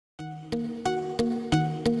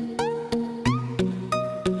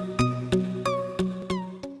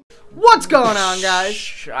What's going on,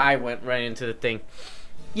 guys? I went right into the thing.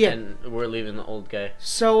 Yeah. And we're leaving the old guy.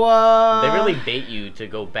 So, They really bait you to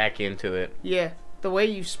go back into it. Yeah. The way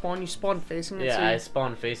you spawn facing it. Yeah, so I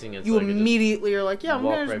spawn facing it. You so immediately are like, yeah, I'm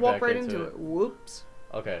gonna just walk right back into it. Whoops.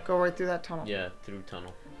 Okay. Go right through that tunnel. Yeah, through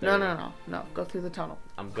tunnel. No. Go through the tunnel.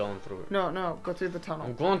 I'm going through it. No. Go through the tunnel.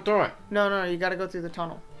 I'm going through it. No. You gotta go through the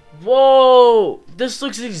tunnel. Whoa! This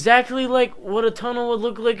looks exactly like what a tunnel would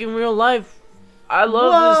look like in real life. I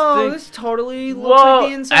love this thing. This totally looks like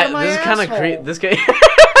the inside of my This is asshole. kind of crazy. This guy.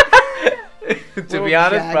 To be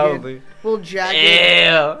honest, jagged, probably. Little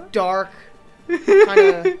jagged, dark, kind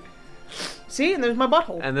of. See, and there's my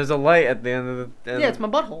butthole. And there's a light at the end of the. Yeah, it's my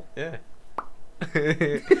butthole. Yeah.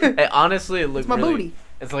 Hey, honestly, it looks. It's my booty.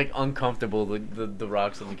 It's like uncomfortable. The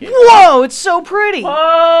rocks in the cave. Whoa! It's so pretty.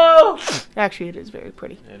 Oh! Actually, it is very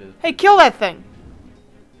pretty. It is. Hey, kill that thing.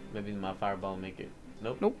 Maybe my fireball make it.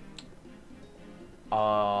 Nope. Nope.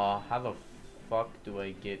 How the fuck do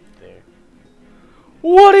I get there?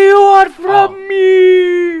 What do you want from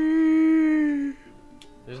me?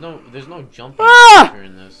 There's no jumping feature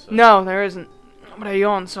in this. So. No, there isn't. But I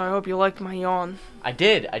yawned, so I hope you liked my yawn. I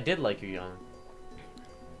did like your yawn.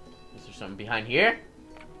 Is there something behind here?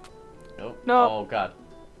 Nope. No. Oh god.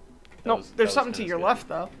 No, there's something to your left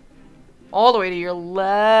though. All the way to your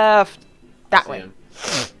left. That way.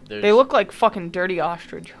 They look like fucking dirty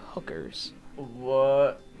ostrich hookers.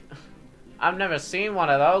 What? I've never seen one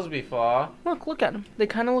of those before. Look at them. They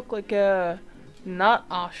kind of look like not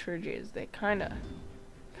ostriches. They kind of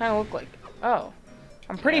look like. Oh,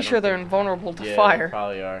 I'm pretty sure they're invulnerable to fire. They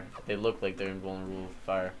probably are. They look like they're invulnerable to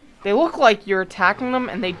fire. They look like you're attacking them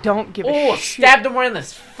and they don't give a shit. Oh, stabbed them right in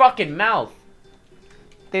this fucking mouth.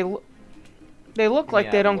 They look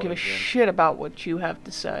like they don't give a shit about what you have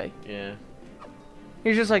to say. Yeah.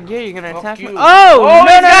 You're just like, yeah, you're gonna attack me. You.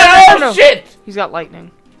 Oh, no. Shit! He's got lightning.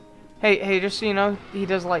 Hey, just so you know, he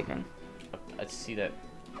does lightning. I see that.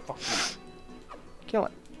 Fuck you. Kill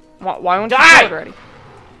it. Why won't you kill it already?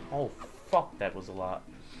 Oh, fuck, that was a lot.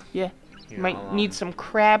 Yeah. Here, You might need some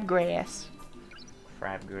crabgrass.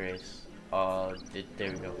 Crabgrass. There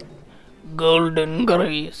we go. Golden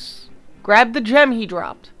grace. Grab the gem he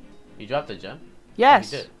dropped. He dropped a gem?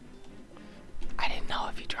 Yes. Oh, he did. I didn't know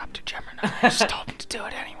if he dropped a gem or not. I just told him to do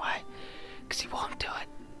it anyway. Because he won't do it.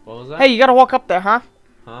 What was that? Hey, you gotta walk up there, huh?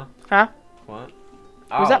 Huh? Huh? What?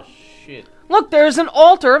 Was Oh, that? shit. Look, there's an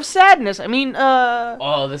altar of sadness. I mean,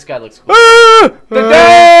 Oh, this guy looks cool.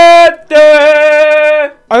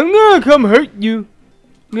 I'm gonna come hurt you.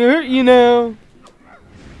 I'm gonna hurt you now.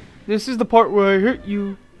 This is the part where I hurt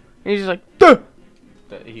you. And he's just like, duh!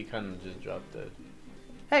 He kind of just dropped it.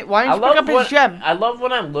 Hey, why didn't you pick up his gem? I love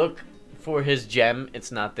when I look for his gem,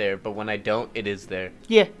 it's not there. But when I don't, it is there.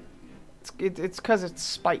 Yeah. It's because it's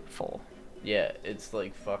spiteful. Yeah, it's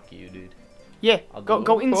like, fuck you, dude. Yeah,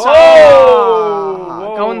 go inside.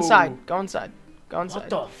 Whoa! Go inside. Go inside. Go inside. What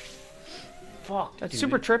the fuck, That's dude?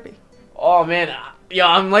 super trippy. Oh, man. Yo,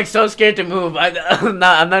 I'm like so scared to move. I'm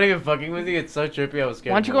not even fucking with you. It's so trippy. I was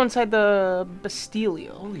scared. Why don't you go inside the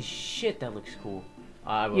Bastilio? Holy shit, that looks cool.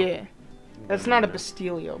 Yeah. That's not a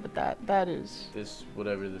Bastilio, but that is. This,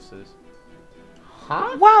 whatever this is.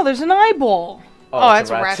 Huh? Wow, there's an eyeball. Oh,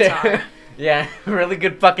 that's a rat's eye. Yeah, really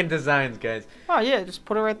good fucking designs, guys. Oh, yeah, just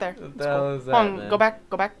put it right there. What the hell is that, Hold on, man? go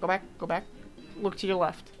back. Look to your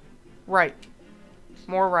left. Right.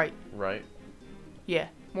 More right. Right? Yeah,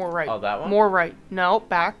 more right. Oh, that one? More right. No,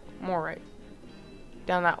 back. More right.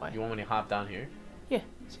 Down that way. You want me to hop down here? Yeah,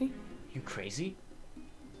 see? You crazy?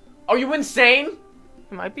 Are you insane?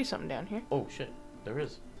 There might be something down here. Oh, shit. There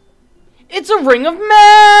is. It's a ring of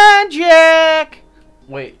magic!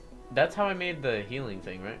 Wait, that's how I made the healing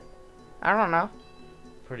thing, right? I don't know.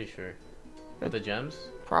 Pretty sure. With the gems?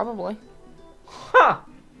 Probably. Huh!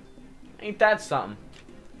 Ain't that something?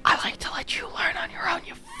 I like to let you learn on your own,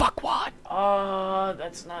 you fuckwad. Oh,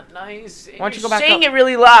 that's not nice. Why don't you go back saying up? it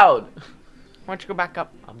really loud. Why don't you go back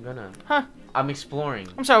up? I'm gonna. Huh? I'm exploring.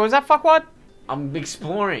 I'm sorry, was that fuckwad? I'm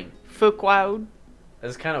exploring. Fuckwad.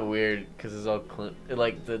 That's kind of weird because it's all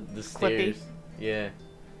like the stairs. Clippy. Yeah.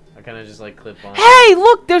 I kind of just like clip on. Hey,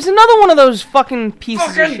 look, there's another one of those fucking pieces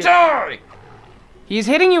of Fucking shit. die! He's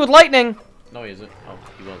hitting you with lightning. No, he isn't. Oh,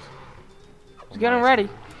 he was. He's getting ready.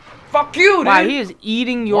 Fuck you, dude! Wow, he is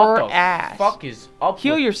eating your what the ass. fuck is up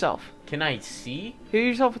Heal with... yourself. Can I see? Heal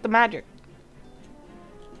yourself with the magic.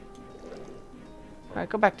 Alright,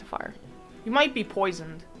 go back to fire. You might be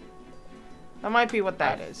poisoned. That might be what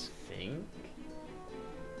that is. I think.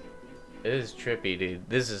 It is trippy, dude.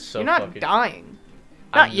 This is so You're not fucking... dying.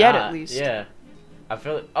 Not yet, at least. Yeah. I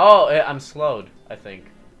feel it. Oh, I'm slowed, I think.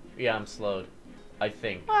 Yeah, I'm slowed. I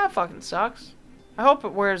think. Well, that fucking sucks. I hope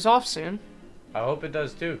it wears off soon. I hope it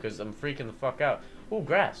does too, because I'm freaking the fuck out. Ooh,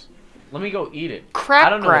 grass. Let me go eat it. Crap I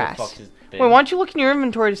don't know grass. what the fuck is big. Wait, why don't you look in your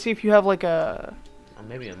inventory to see if you have like a... Oh,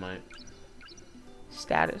 maybe I might.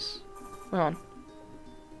 Status. Hold on.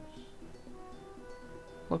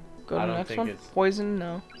 Look, go to the next one. Poison,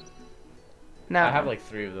 no. No. I have like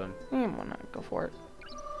 3 of them. Why not? Go for it.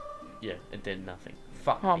 Yeah, it did nothing.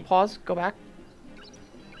 Fuck Hold on, pause. Go back.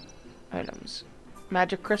 Items.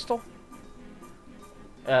 Magic crystal.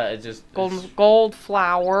 It just... Gold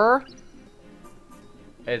flower.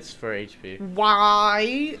 It's for HP.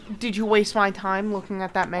 Why did you waste my time looking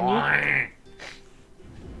at that menu?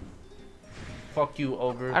 Fuck you,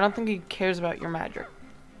 ogre. I don't think he cares about your magic.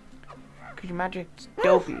 Because your magic's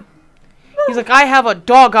dopey. He's like, I have a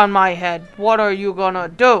dog on my head. What are you gonna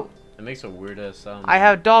do? It makes a weird ass sound. I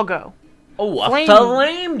have doggo. Oh, a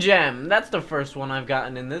flame gem. That's the first one I've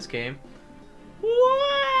gotten in this game.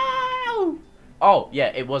 Wow. Oh,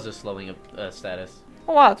 yeah, it was a slowing status.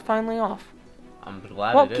 Oh, wow, it's finally off. I'm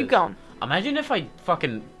glad well, it is. keep going. Imagine if I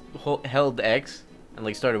fucking held X and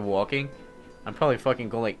like started walking. I'd probably fucking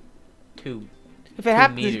go like 2 If it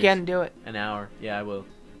happens again, do it. An hour. Yeah, I will.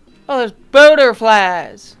 Oh, there's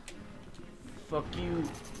butterflies. Fuck you.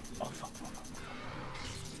 Oh, fuck.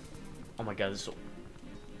 Oh my god, this is so...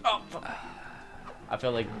 Oh, fuck. I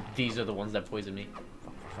feel like these are the ones that poison me.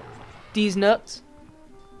 Fuck. These nuts.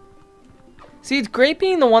 See, it's great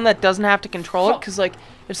being the one that doesn't have to control it, because, like,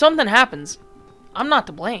 if something happens, I'm not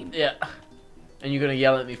to blame. Yeah. And you're gonna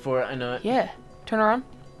yell at me for it, I know it. Yeah. Turn around.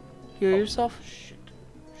 Heal yourself. Shit.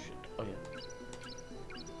 Oh, yeah.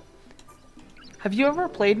 Have you ever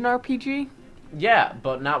played an RPG? Yeah,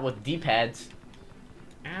 but not with D-pads.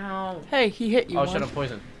 Ow. Hey, he hit you. Oh, shit, I'm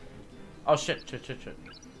poisoned. Oh, shit.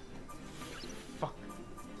 Fuck.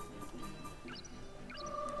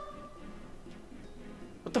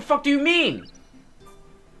 What the fuck do you mean?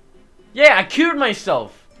 Yeah, I cured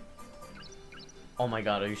myself. Oh my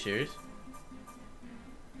god, are you serious?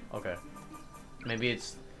 Okay. Maybe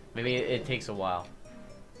it takes a while.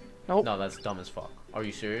 Nope. No, that's dumb as fuck. Are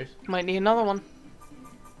you serious? Might need another one.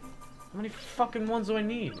 How many fucking ones do I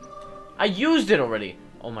need? I used it already.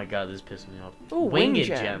 Oh my god, this is pissing me off. Ooh, Winged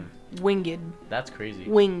gem. Winged. That's crazy.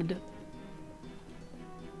 Winged.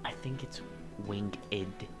 I think it's winged.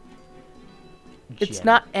 It's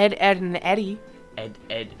not Ed, and Eddie.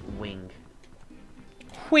 Ed, wing.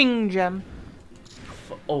 Wing gem.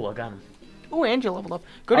 Oh, I got him. Oh, and you leveled up.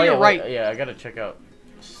 Go to your right. Yeah, I gotta check out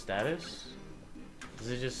status.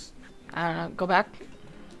 Does it just... I don't know. Go back.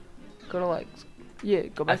 Go to like... Yeah,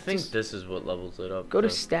 go back. I think this is what levels it up. Go to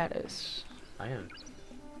status. I am.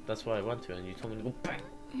 That's why I went to, and you told me to go bang.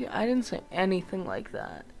 Yeah, I didn't say anything like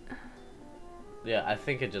that. Yeah, I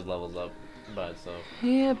think it just levels up by itself.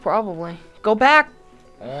 Yeah, probably. Go back.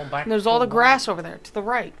 Oh, back. And there's all the grass over there to the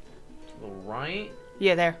right. To the right?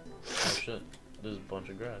 Yeah, there. Oh shit! There's a bunch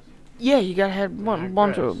of grass. Yeah, you gotta have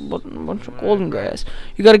bunch of golden grass.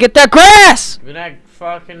 You gotta get that grass. Give me that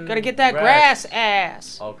fucking. Gotta get that grass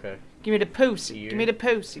ass. Okay. Give me the pussy. Give me the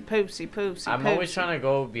pussy. I'm always trying to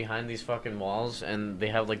go behind these fucking walls, and they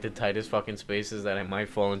have like the tightest fucking spaces that I might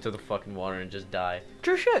fall into the fucking water and just die.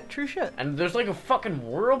 True shit. True shit. And there's like a fucking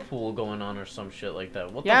whirlpool going on or some shit like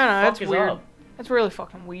that. What the fuck that's is weird. Up? That's really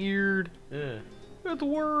fucking weird. Yeah. That's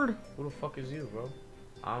weird. Who the fuck is you, bro?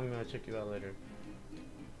 I'm gonna check you out later.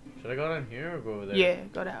 Should I go down here or go over there? Yeah,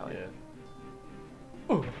 go that way.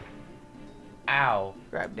 Yeah. Ooh. Ow.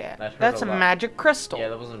 Grab that. That's a magic crystal. Yeah,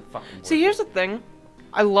 that wasn't fucking worth See, here's the thing.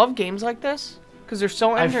 I love games like this because they're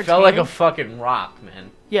so entertaining. I felt like a fucking rock,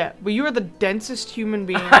 man. Yeah, but you are the densest human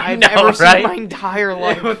being I've ever seen in my entire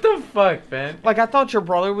life. What the fuck, man? Like, I thought your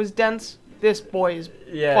brother was dense. This boy is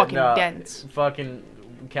fucking dense. Fucking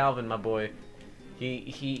Calvin, my boy.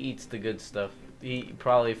 He eats the good stuff. He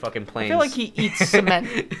probably fucking planes. I feel like he eats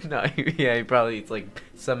cement. No, yeah, he probably eats like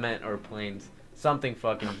cement or planes. Something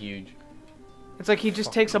fucking huge. It's like he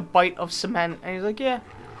just takes a bite of cement and he's like, yeah.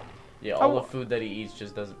 Yeah, all the food that he eats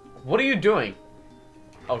just doesn't... What are you doing?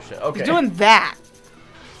 Oh shit, okay. He's doing that.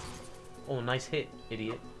 Oh, nice hit,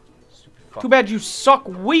 idiot. Stupid fuck. Too bad you suck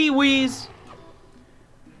wee-wees.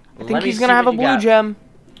 I think he's gonna have a blue gem.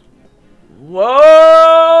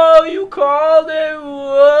 Whoa! You called it!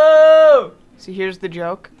 Whoa! See, here's the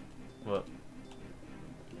joke. What?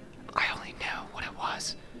 I only knew what it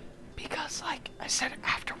was because, like, I said it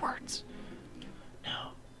afterwards. No.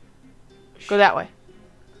 Go that way.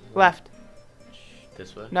 Left.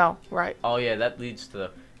 This way? No, right. Oh yeah, that leads to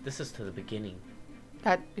the... This is to the beginning.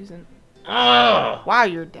 That isn't... Oh! Wow,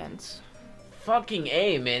 you're dense. Fucking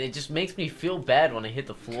A, man. It just makes me feel bad when I hit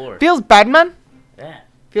the floor. Feels bad, man? Yeah.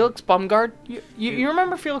 Felix Baumgart? You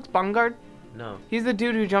remember Felix Baumgart? No. He's the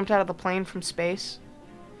dude who jumped out of the plane from space.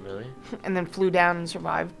 Really? And then flew down and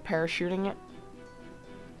survived parachuting it.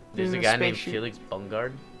 There's a guy named Felix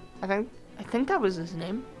Bungard. I think that was his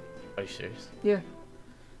name. Are you serious? Yeah.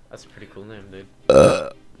 That's a pretty cool name, dude.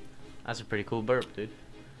 That's a pretty cool burp, dude.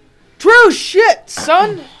 True shit,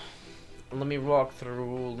 son! Let me walk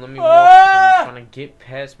through. I'm trying to get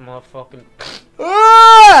past motherfucking...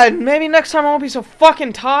 Maybe next time I won't be so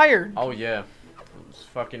fucking tired. Oh, yeah.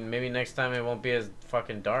 Maybe next time it won't be as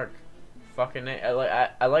fucking dark.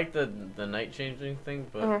 I like the night changing thing,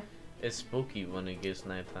 but it's spooky when it gets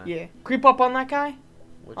nighttime. Yeah. Creep up on that guy.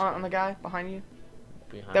 Which on the guy behind you.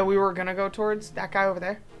 That we were gonna go towards. That guy over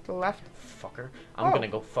there to the left. Fucker. I'm gonna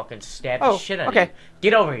go fucking stab the shit out of you.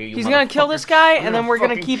 Get over here, you He's gonna kill this guy, and then we're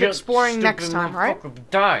gonna keep exploring next time, right?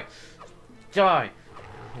 Die. Die.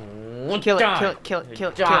 Kill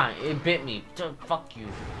it. Die. It bit me. Fuck you.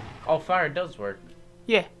 Oh, fire does work.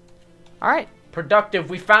 Yeah. Alright. Productive.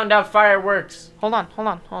 We found out fire works. Hold on.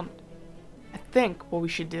 I think what we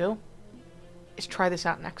should do is try this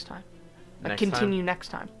out next time. Continue next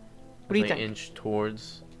time. What do you think? Inch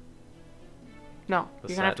towards. No,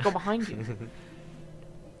 you're gonna have to go behind you.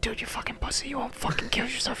 Dude, you fucking pussy. You won't fucking kill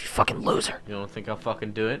yourself, you fucking loser. You don't think I'll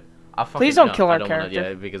fucking do it? Please don't kill our character.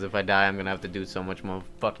 Yeah, because if I die, I'm gonna have to do so much more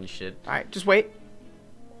fucking shit. Alright, just wait.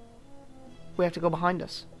 We have to go behind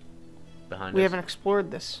us. We haven't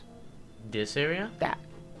explored this. This area? That.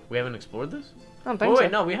 We haven't explored this? I don't think so.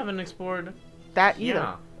 Wait, no, we haven't explored that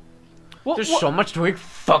either. Yeah. There's so much to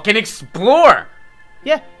fucking explore!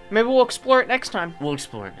 Yeah, maybe we'll explore it next time. We'll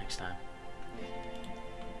explore it next time.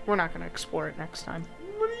 We're not gonna explore it next time.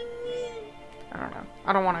 I don't know.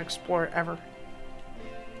 I don't want to explore it ever.